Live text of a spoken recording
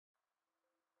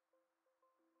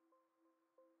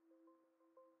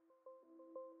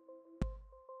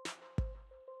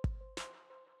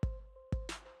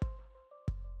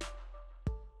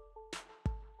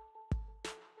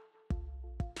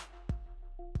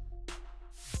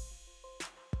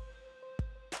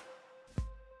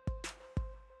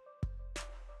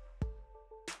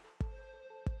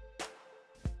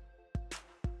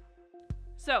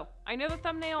So, I know the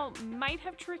thumbnail might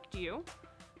have tricked you,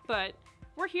 but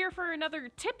we're here for another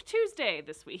Tip Tuesday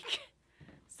this week.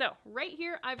 So, right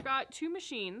here I've got two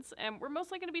machines, and we're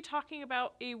mostly going to be talking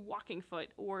about a walking foot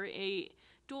or a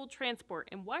dual transport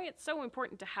and why it's so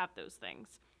important to have those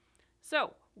things.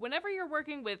 So, whenever you're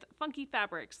working with funky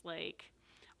fabrics like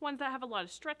ones that have a lot of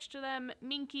stretch to them,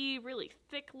 minky, really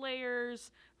thick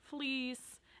layers,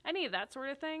 fleece, any of that sort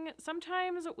of thing,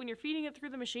 sometimes when you're feeding it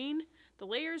through the machine, the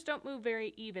layers don't move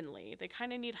very evenly. They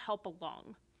kind of need help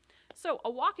along. So a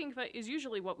walking foot is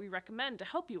usually what we recommend to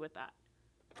help you with that.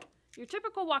 Your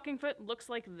typical walking foot looks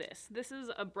like this. This is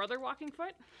a brother walking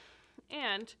foot,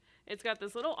 and it's got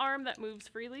this little arm that moves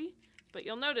freely, but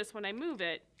you'll notice when I move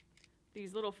it,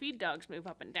 these little feed dogs move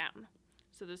up and down.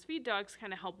 So those feed dogs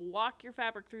kind of help walk your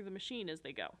fabric through the machine as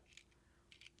they go.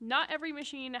 Not every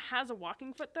machine has a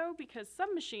walking foot though, because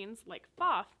some machines, like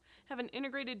Pfaff, have an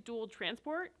integrated dual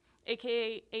transport,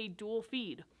 aka a dual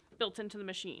feed, built into the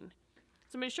machine.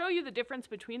 So I'm going to show you the difference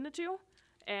between the two,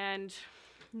 and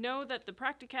know that the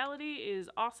practicality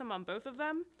is awesome on both of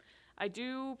them. I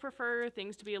do prefer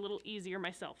things to be a little easier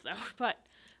myself though, but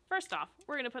first off,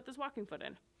 we're going to put this walking foot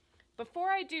in. Before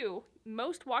I do,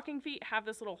 most walking feet have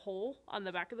this little hole on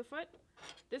the back of the foot.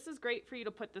 This is great for you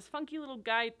to put this funky little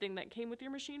guide thing that came with your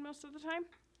machine most of the time,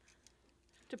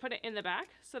 to put it in the back,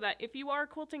 so that if you are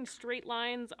quilting straight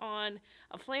lines on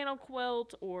a flannel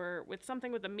quilt or with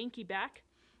something with a minky back,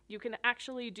 you can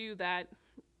actually do that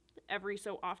every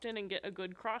so often and get a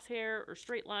good crosshair or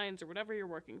straight lines or whatever you're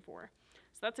working for.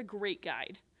 So that's a great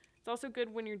guide. It's also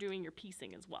good when you're doing your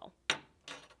piecing as well.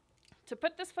 To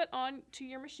put this foot on to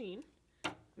your machine,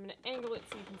 I'm going to angle it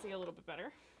so you can see a little bit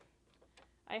better.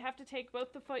 I have to take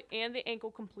both the foot and the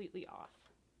ankle completely off.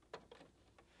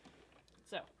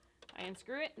 So I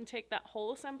unscrew it and take that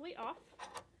whole assembly off.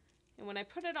 And when I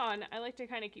put it on, I like to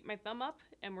kind of keep my thumb up,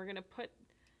 and we're going to put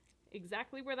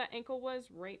exactly where that ankle was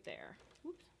right there.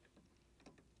 Oops.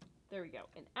 There we go.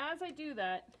 And as I do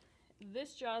that,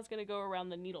 this jaw is going to go around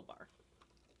the needle bar.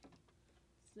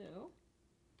 So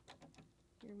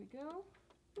here we go.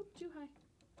 Oop, too high.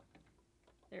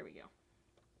 There we go.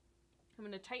 I'm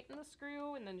going to tighten the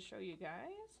screw and then show you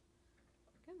guys.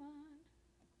 Come on.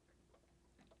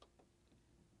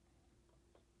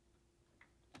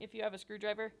 If you have a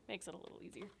screwdriver, makes it a little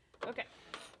easier. Okay,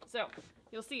 so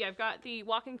you'll see I've got the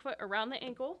walking foot around the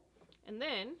ankle, and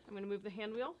then I'm going to move the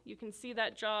hand wheel. You can see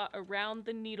that jaw around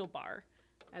the needle bar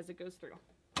as it goes through.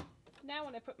 Now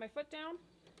when I put my foot down,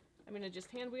 I'm going to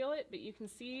just hand wheel it, but you can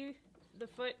see the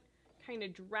foot kind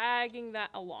of dragging that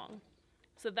along.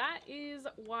 So that is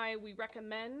why we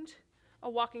recommend a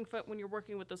walking foot when you're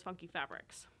working with those funky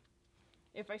fabrics.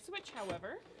 If I switch,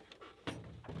 however,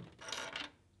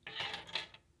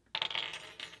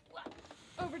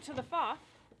 over to the Pfaff,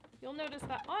 you'll notice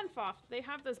that on Pfaff, they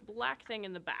have this black thing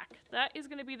in the back. That is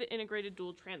going to be the integrated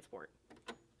dual transport.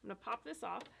 I'm going to pop this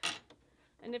off,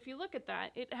 and if you look at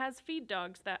that, it has feed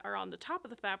dogs that are on the top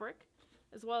of the fabric,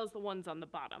 as well as the ones on the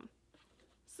bottom.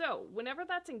 So whenever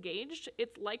that's engaged,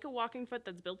 it's like a walking foot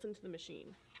that's built into the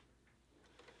machine.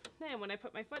 Then when I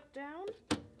put my foot down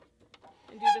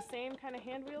and do the same kind of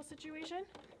hand wheel situation,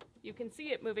 you can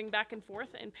see it moving back and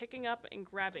forth and picking up and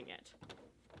grabbing it.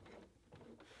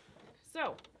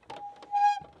 So,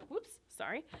 whoops,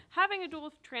 sorry. Having a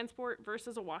dual transport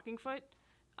versus a walking foot,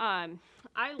 I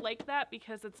like that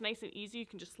because it's nice and easy. You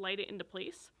can just slide it into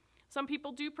place. Some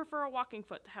people do prefer a walking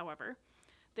foot, however.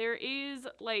 There is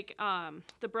like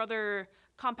the Brother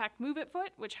Compact Move It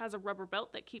foot, which has a rubber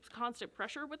belt that keeps constant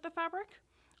pressure with the fabric.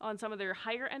 On some of their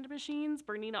higher end machines,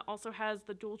 Bernina also has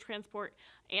the dual transport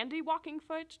and a walking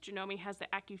foot. Janome has the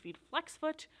AccuFeed Flex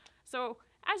foot. So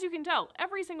as you can tell,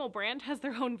 every single brand has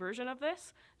their own version of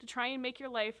this to try and make your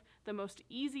life the most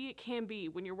easy it can be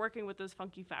when you're working with those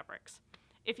funky fabrics.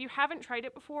 If you haven't tried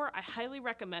it before, I highly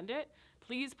recommend it.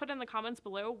 Please put in the comments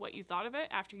below what you thought of it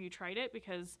after you tried it,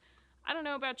 because I don't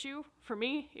know about you, for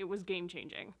me, it was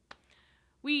game-changing.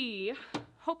 We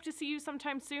hope to see you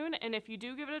sometime soon, and if you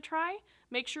do give it a try,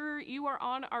 make sure you are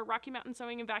on our Rocky Mountain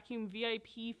Sewing and Vacuum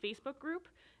VIP Facebook group,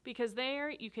 because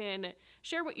there you can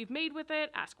share what you've made with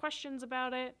it, ask questions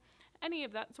about it, any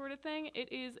of that sort of thing.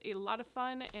 It is a lot of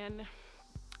fun, and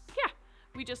yeah,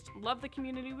 we just love the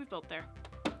community we've built there.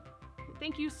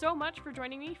 Thank you so much for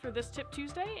joining me for this Tip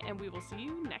Tuesday, and we will see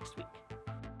you next week.